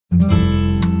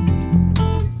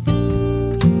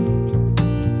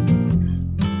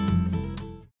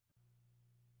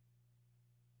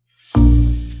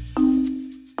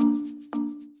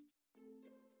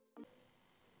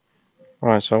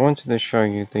Right, so I wanted to show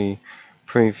you the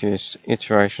previous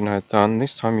iteration I had done,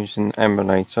 this time using an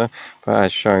emulator, but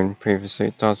as shown previously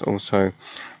it does also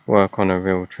work on a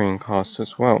real Dreamcast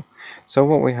as well. So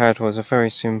what we had was a very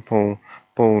simple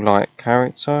ball-like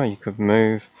character. You could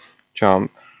move,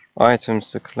 jump,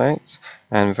 items to collect,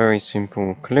 and very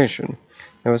simple collision.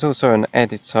 There was also an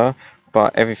editor,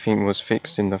 but everything was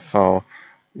fixed in the file.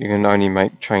 You can only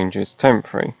make changes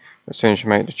temporary. As soon as you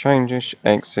make the changes,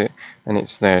 exit, and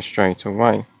it's there straight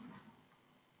away.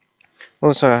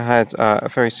 Also, I had a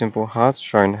very simple HUD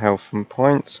showing health and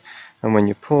points, and when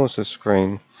you pause the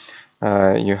screen,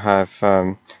 you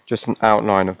have just an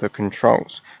outline of the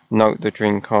controls. Note the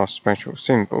Dreamcast special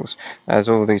symbols, as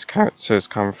all these characters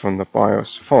come from the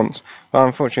BIOS font, but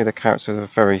unfortunately the characters are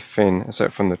very thin,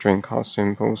 except from the Dreamcast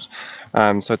symbols,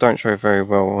 so don't show very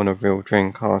well on a real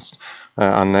Dreamcast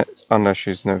unless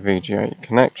using a VGA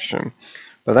connection.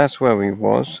 But that's where we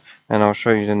was, and I'll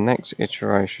show you the next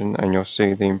iteration and you'll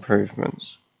see the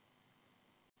improvements.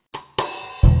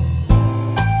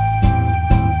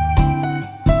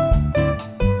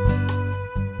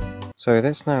 So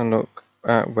let's now look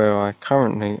at where I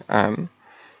currently am.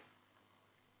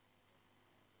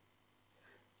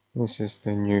 This is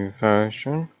the new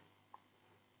version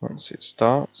once it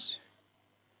starts.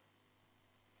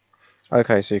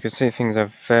 Okay, so you can see things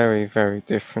are very, very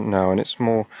different now, and it's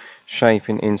more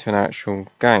shaping into an actual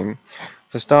game.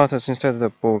 For starters, instead of the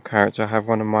board character, I have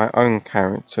one of my own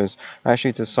characters. I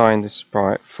actually designed this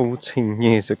sprite 14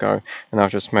 years ago, and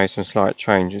I've just made some slight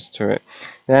changes to it.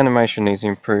 The animation needs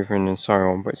improving and so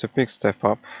on, but it's a big step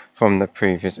up from the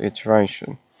previous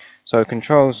iteration. So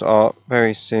controls are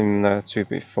very similar to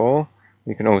before.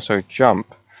 You can also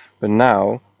jump, but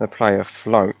now the player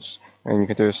floats, and you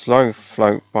can do a slow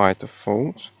float by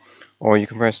default, or you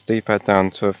can press D-pad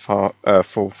down to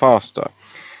fall faster.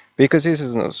 Because this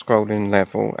isn't a scrolling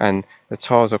level and the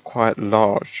tiles are quite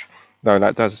large, though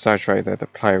that does exaggerate that the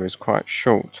player is quite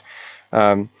short,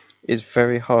 it's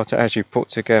very hard to actually put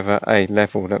together a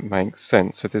level that makes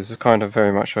sense. So this is kind of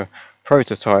very much a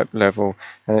prototype level,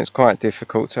 and it's quite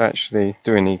difficult to actually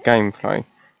do any gameplay.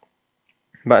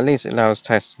 But at least it allows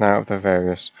testing out of the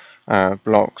various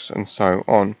blocks and so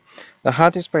on. The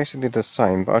HUD is basically the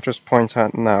same, but I'll just point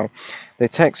out now the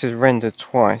text is rendered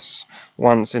twice,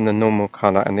 once in the normal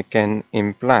color and again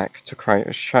in black to create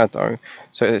a shadow,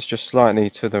 so it's just slightly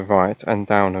to the right and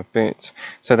down a bit,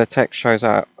 so the text shows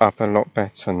up a lot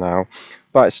better now,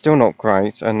 but it's still not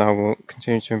great, and I will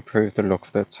continue to improve the look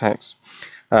of the text.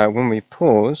 When we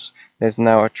pause, there's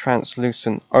now a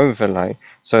translucent overlay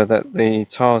so that the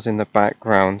tiles in the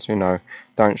background,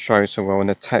 don't show so well and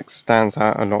the text stands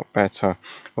out a lot better.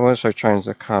 I'll also change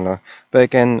the color, but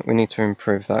again we need to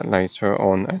improve that later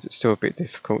on, as it's still a bit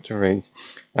difficult to read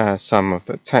some of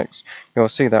the text. You'll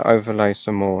see that overlay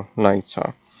some more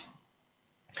later.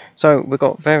 So we've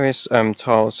got various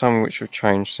tiles, some of which have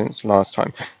changed since last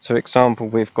time. So for example,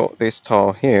 we've got this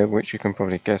tile here, which you can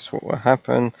probably guess what will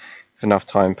happen. If enough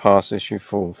time passes, you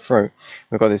fall through.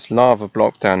 We've got this lava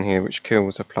block down here which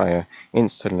kills the player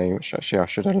instantly, which actually I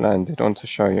should have landed on to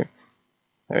show you.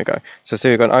 There we go. So see,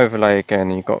 we've got an overlay again,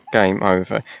 and you've got game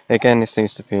over. Again, this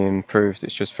needs to be improved.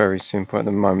 It's just very simple at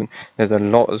the moment. There's a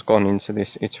lot that's gone into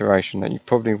this iteration that you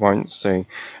probably won't see,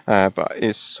 but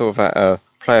it's sort of at a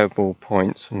playable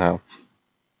point now.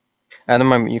 At the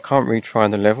moment, you can't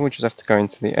retry the level. You just have to go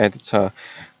into the editor,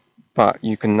 but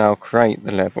you can now create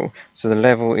the level. So the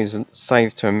level is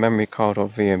saved to a memory card or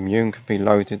VMU and can be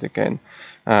loaded again.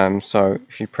 So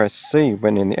if you press C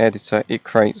when in the editor, it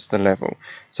creates the level.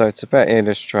 So to better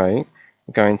illustrate,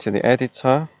 go into the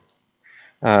editor,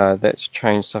 let's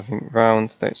change something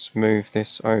around, let's move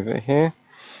this over here.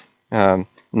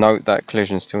 Note that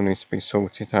collision still needs to be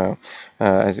sorted out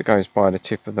as it goes by the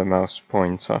tip of the mouse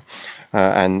pointer,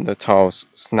 and the tiles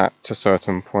snap to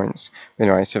certain points.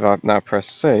 Anyway, so if I now press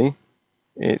C,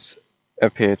 it's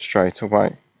appeared straight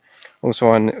away.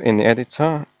 Also in the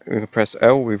editor, we can press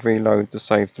L, we reload the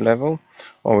saved level,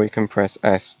 or we can press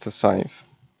S to save.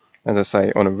 As I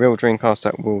say, on a real Dreamcast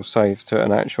that will save to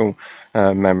an actual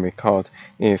memory card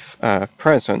if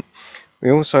present.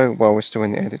 We also, while we're still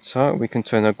in the editor, we can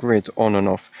turn a grid on and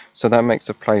off, so that makes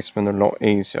the placement a lot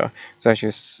easier. So as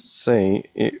you see,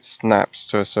 it snaps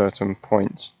to a certain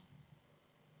point,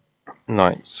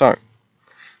 like so.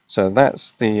 So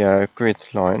that's the grid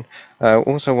line.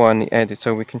 Also, while in the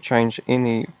editor, we can change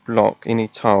any block, any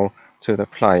tile to the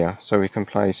player, so we can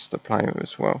place the player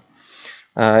as well.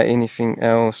 Anything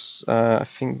else? I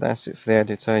think that's it for the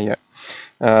editor,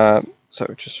 yeah. So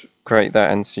just create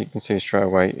that, and so you can see straight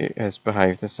away it has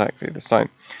behaved exactly the same.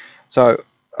 So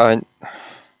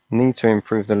need to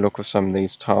improve the look of some of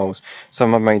these tiles.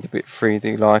 Some are made a bit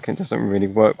 3D like and doesn't really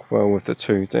work well with the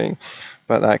 2D,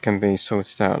 but that can be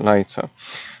sorted out later.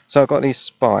 So I've got these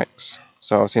spikes.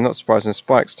 So obviously not surprising,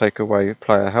 spikes take away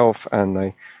player health and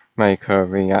they make her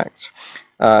react.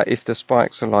 If the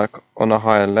spikes are like on a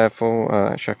higher level,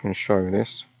 actually I can show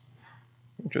this.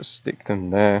 Just stick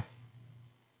them there.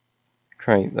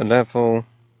 Create the level.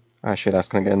 Actually that's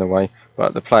going to get in the way,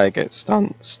 but the player gets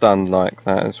stunned like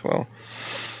that as well.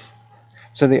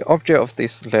 So the object of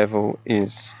this level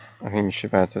is, I think you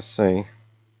should be able to see,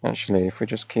 actually if we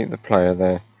just keep the player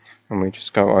there and we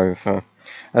just go over.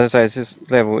 As I say,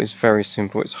 this level is very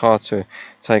simple. It's hard to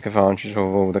take advantage of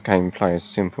all the gameplay, as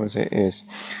simple as it is.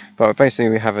 But basically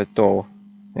we have a door.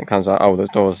 It comes out, oh, the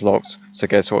door's locked, so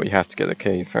guess what, you have to get the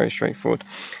key. Very straightforward.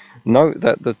 Note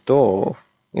that the door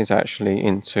is actually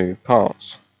in two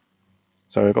parts.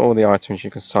 So we've got all the items you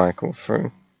can cycle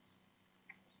through.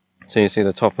 So you see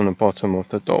the top and the bottom of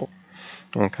the door.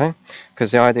 Okay,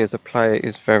 because the idea is the player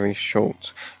is very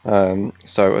short.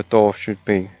 So a door should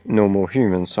be normal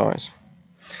human size.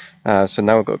 So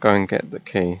now we've got to go and get the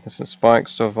key. There's some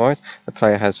spikes to avoid. The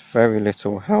player has very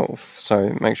little health,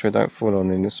 so make sure you don't fall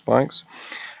on any spikes.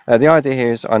 The idea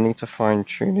here is I need to fine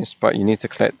tune this, but you need to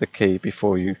collect the key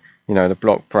before the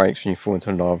block breaks and you fall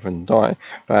into lava and die.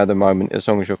 But at the moment, as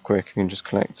long as you're quick, you can just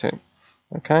collect it.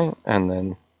 Okay, and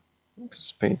then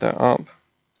speed that up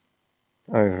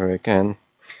over again.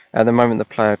 At the moment, the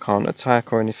player can't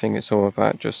attack or anything. It's all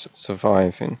about just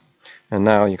surviving. And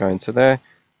now you go into there,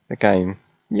 the game.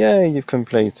 Yay, you've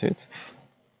completed.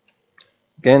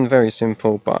 Again, very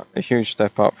simple, but a huge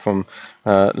step up from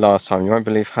last time. You won't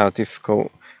believe how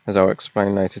difficult, as I'll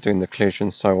explain later, doing the collision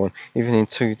and so on. Even in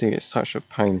 2D, it's such a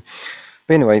pain.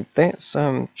 But anyway, let's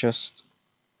just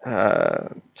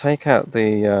take out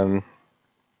the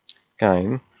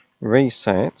game,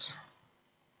 reset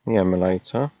the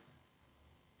emulator.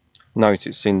 Note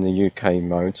it's in the UK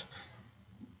mode.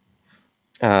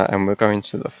 And we're going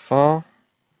to the far.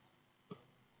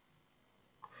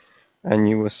 And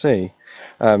you will see.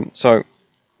 So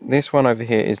this one over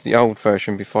here is the old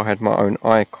version before I had my own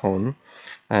icon.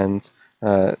 And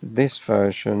this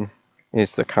version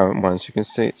is the current one. So you can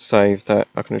see it's saved. That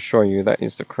I can assure you that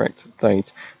is the correct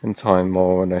date and time,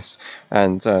 more or less.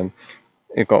 And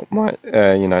it got my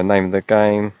name of the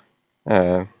game.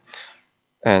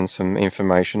 And some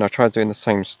information. I tried doing the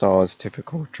same style as a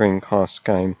typical Dreamcast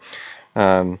game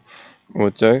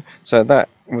would do. So that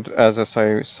would, as I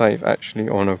say, save actually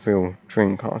on a real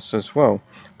Dreamcast as well.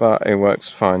 But it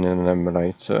works fine in an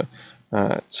emulator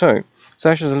too. So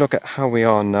let's just look at how we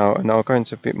are now, and I'll go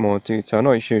into a bit more detail,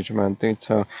 not a huge amount of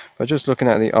detail, but just looking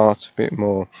at the art a bit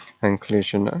more and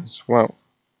collision as well.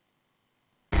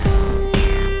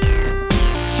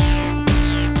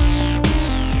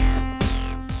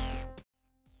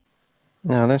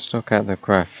 Now let's look at the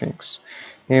graphics.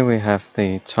 Here we have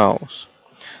the tiles.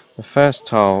 The first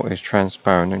tile is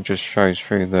transparent and just shows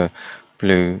through the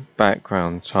blue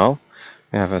background tile.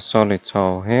 We have a solid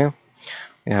tile here.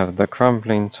 We have the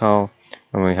crumbling tile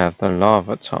and we have the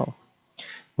lava tile.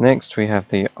 Next we have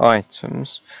the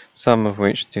items, some of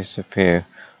which disappear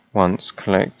once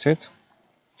collected.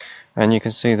 And you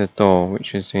can see the door,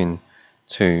 which is in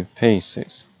two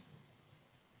pieces.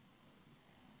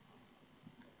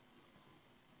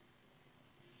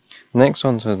 Next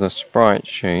onto the sprite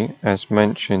sheet. As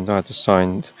mentioned, I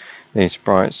designed these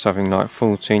sprites something like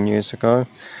 14 years ago,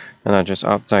 and I just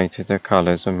updated the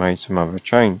colours and made some other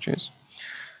changes.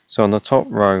 So on the top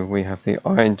row we have the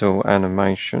idle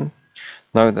animation.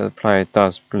 Note that the player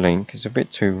does blink. It's a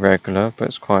bit too regular, but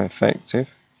it's quite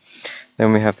effective.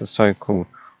 Then we have the so-called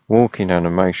walking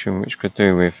animation, which could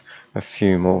do with a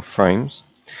few more frames.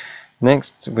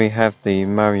 Next we have the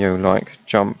Mario-like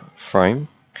jump frame.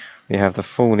 We have the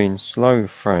falling slow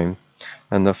frame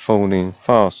and the falling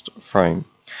fast frame.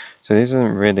 So this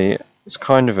isn't really, it's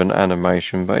kind of an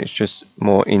animation, but it's just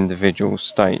more individual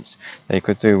states they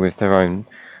could do with their own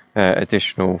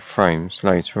additional frames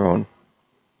later on.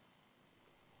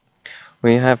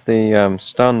 We have the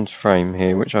stunned frame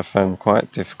here, which I found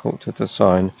quite difficult to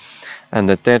design, and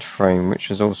the dead frame,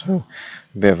 which is also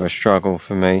a bit of a struggle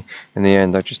for me. In the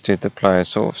end, I just did the player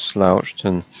sort of slouched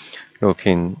and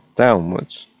looking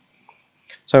downwards.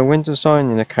 So when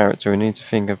designing a character, we need to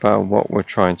think about what we're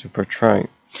trying to portray.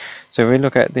 So if we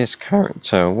look at this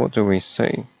character, what do we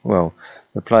see? Well,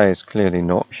 the player is clearly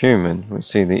not human. We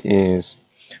see the ears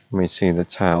and we see the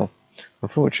tail.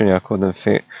 Unfortunately, I couldn't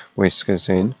fit whiskers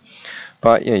in.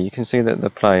 But yeah, you can see that the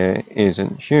player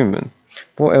isn't human.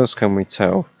 What else can we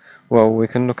tell? Well, we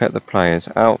can look at the player's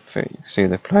outfit. You can see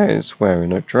the player is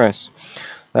wearing a dress.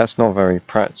 That's not very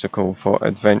practical for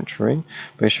adventuring,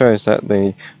 but it shows that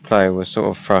the player was sort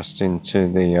of thrust into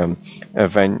the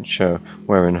adventure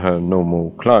wearing her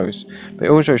normal clothes. But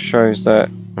it also shows that,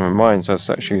 and reminds us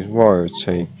that she's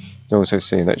royalty. You also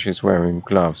see that she's wearing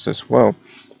gloves as well.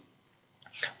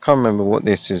 Can't remember what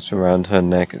this is around her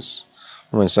neck. It's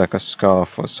almost like a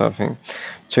scarf or something.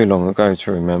 Too long ago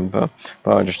to remember,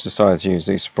 but I just decided to use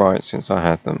these sprites since I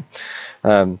had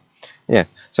them. Yeah,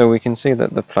 so we can see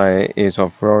that the player is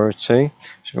of royalty.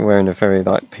 She's wearing a very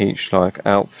like peach-like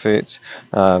outfit,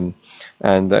 and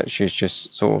that she's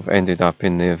just sort of ended up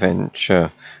in the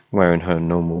adventure wearing her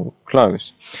normal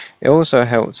clothes. It also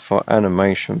helps for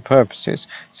animation purposes,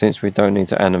 since we don't need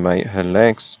to animate her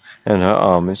legs, and her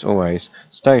arm is always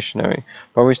stationary,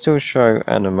 but we still show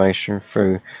animation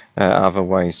through other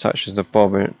ways, such as the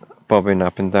bobbing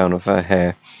up and down of her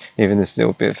hair. Even this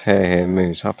little bit of hair here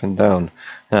moves up and down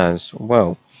as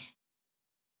well.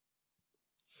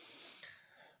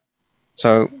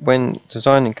 So when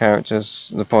designing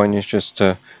characters, the point is just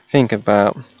to think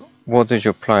about what does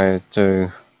your player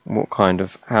do, what kind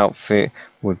of outfit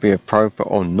would be appropriate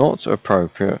or not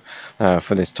appropriate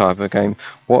for this type of game.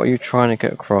 What are you trying to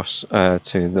get across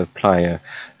to the player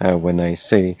when they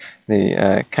see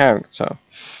the character?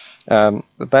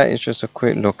 But that is just a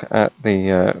quick look at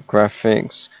the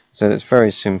graphics. So it's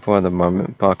very simple at the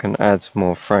moment, but I can add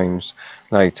more frames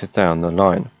later down the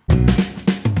line.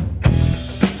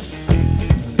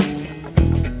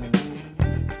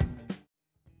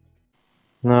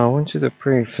 Now I wanted to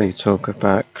briefly talk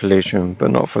about collision, but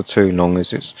not for too long,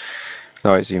 as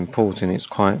though it's important, it's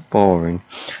quite boring.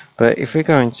 But if we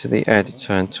go into the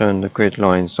editor and turn the grid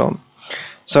lines on,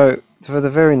 so for the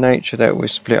very nature that we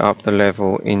split up the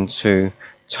level into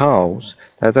tiles,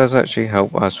 that does actually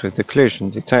help us with the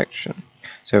collision detection.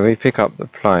 So if we pick up the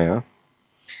player,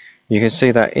 you can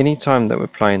see that any time that we're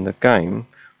playing the game,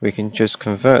 we can just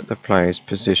convert the player's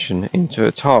position into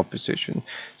a tile position.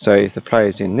 So if the player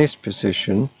is in this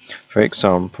position, for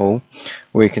example,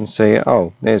 we can see,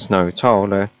 oh, there's no tile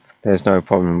there, there's no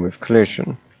problem with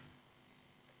collision.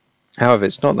 However,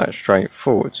 it's not that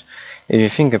straightforward. If you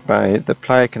think about it, the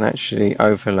player can actually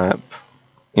overlap,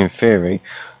 in theory,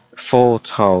 4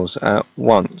 tiles at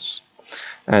once.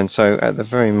 And so at the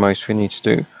very most we need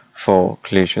to do 4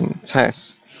 collision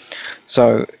tests.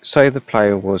 So say the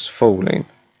player was falling.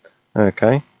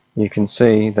 Okay, you can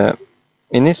see that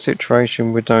in this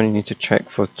situation we'd only need to check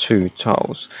for 2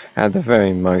 tiles at the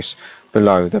very most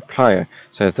below the player.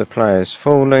 So if the player is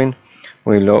falling,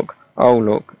 we look, oh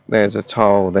look, there's a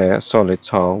tile there, a solid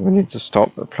tile, we need to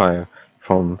stop the player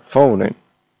from falling.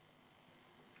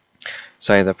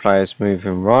 Say the player's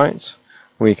moving right,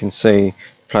 we can see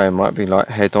the player might be like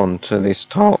head on to this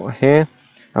tile here.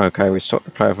 Okay, we stop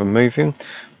the player from moving,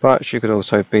 but she could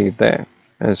also be there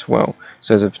as well.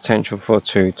 So there's a potential for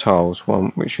 2 tiles,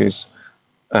 one which is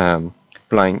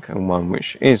blank and one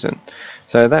which isn't.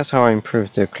 So that's how I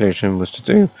improved the collision, was to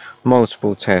do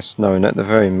multiple tests, knowing at the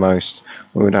very most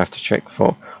we would have to check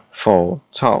for 4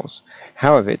 tiles.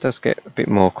 However, it does get a bit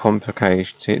more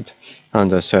complicated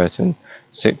under certain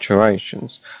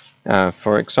situations.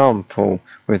 For example,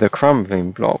 with a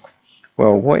crumbling block,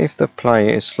 well, what if the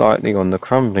player is slightly on the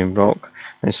crumbling block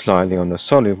and slightly on the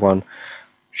solid one?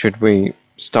 Should we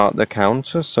start the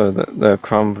counter so that the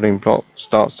crumbling block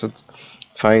starts to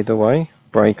fade away,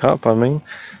 break up I mean,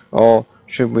 or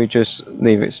should we just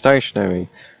leave it stationary?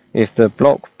 If the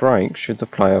block breaks, should the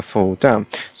player fall down?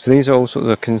 So these are all sorts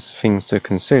of things to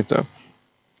consider.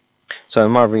 So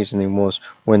my reasoning was,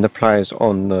 when the player's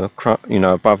on the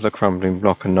above the crumbling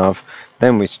block enough,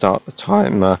 then we start the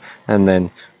timer, and then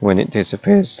when it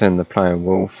disappears, then the player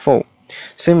will fall.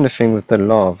 Similar thing with the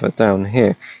lava down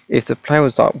here. If the player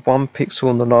was like 1 pixel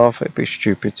on the lava, it'd be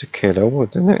stupid to kill her,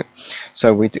 wouldn't it?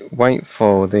 So we'd wait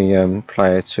for the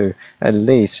player to at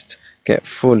least get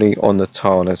fully on the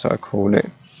tile, as I call it.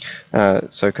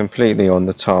 So completely on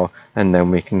the tile, and then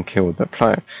we can kill the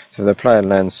player. So if the player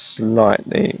lands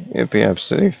slightly, it'd be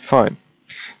absolutely fine.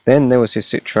 Then there was this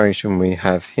situation we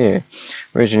have here.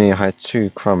 Originally I had 2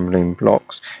 crumbling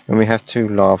blocks, and we have 2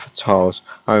 lava tiles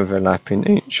overlapping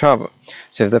each other.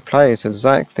 So if the player is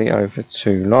exactly over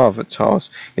 2 lava tiles,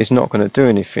 it's not going to do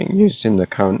anything using the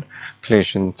current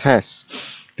collision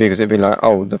tests, because it'd be like,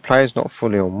 oh, the player's not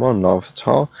fully on one lava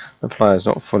tile, the player's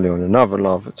not fully on another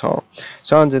lava tile.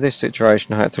 So under this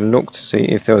situation I had to look to see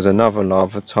if there was another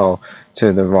lava tile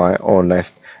to the right or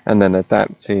left, and then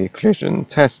adapt the collision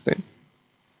testing.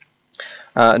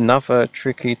 Another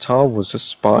tricky tile was the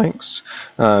spikes,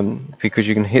 because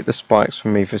you can hit the spikes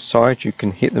from either side, you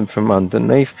can hit them from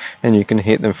underneath, and you can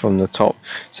hit them from the top.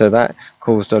 So that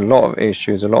caused a lot of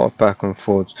issues, a lot of back and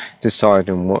forth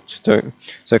deciding what to do.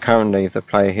 So currently if the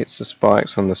player hits the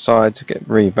spikes on the side to get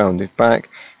rebounded back,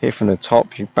 hit from the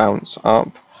top you bounce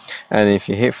up, and if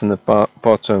you hit from the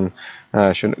bottom,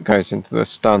 it goes into the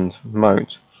stunned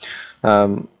mode.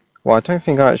 Well, I don't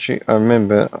think I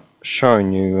remember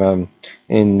showing you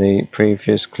in the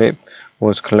previous clip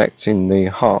was collecting the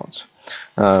heart,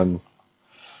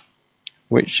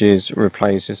 which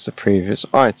replaces the previous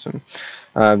item.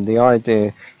 The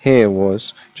idea here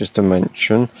was just to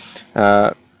mention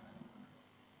that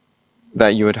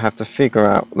you would have to figure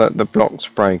out that the blocks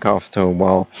break after a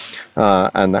while,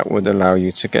 and that would allow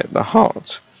you to get the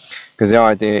heart. Because the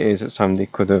idea is that somebody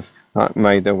could have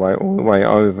made their way all the way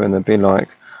over and they'd be like,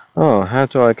 oh, how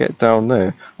do I get down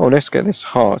there? Oh, let's get this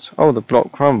heart. Oh, the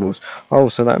block crumbles. Oh,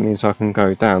 so that means I can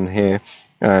go down here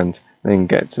and then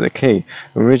get to the key.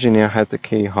 Originally I had the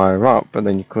key higher up, but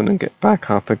then you couldn't get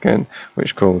back up again,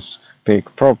 which caused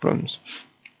big problems.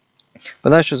 But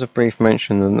that's just a brief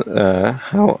mention of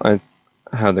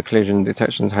how the collision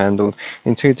detection is handled.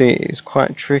 In 2D it's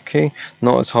quite tricky,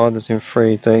 not as hard as in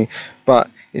 3D, but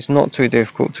it's not too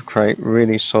difficult to create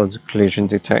really solid collision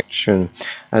detection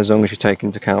as long as you take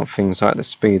into account things like the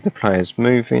speed the player is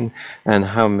moving and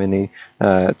how many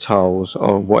tiles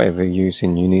or whatever you're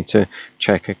using you need to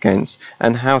check against,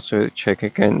 and how to check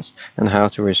against and how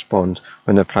to respond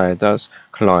when the player does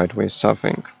collide with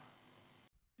something.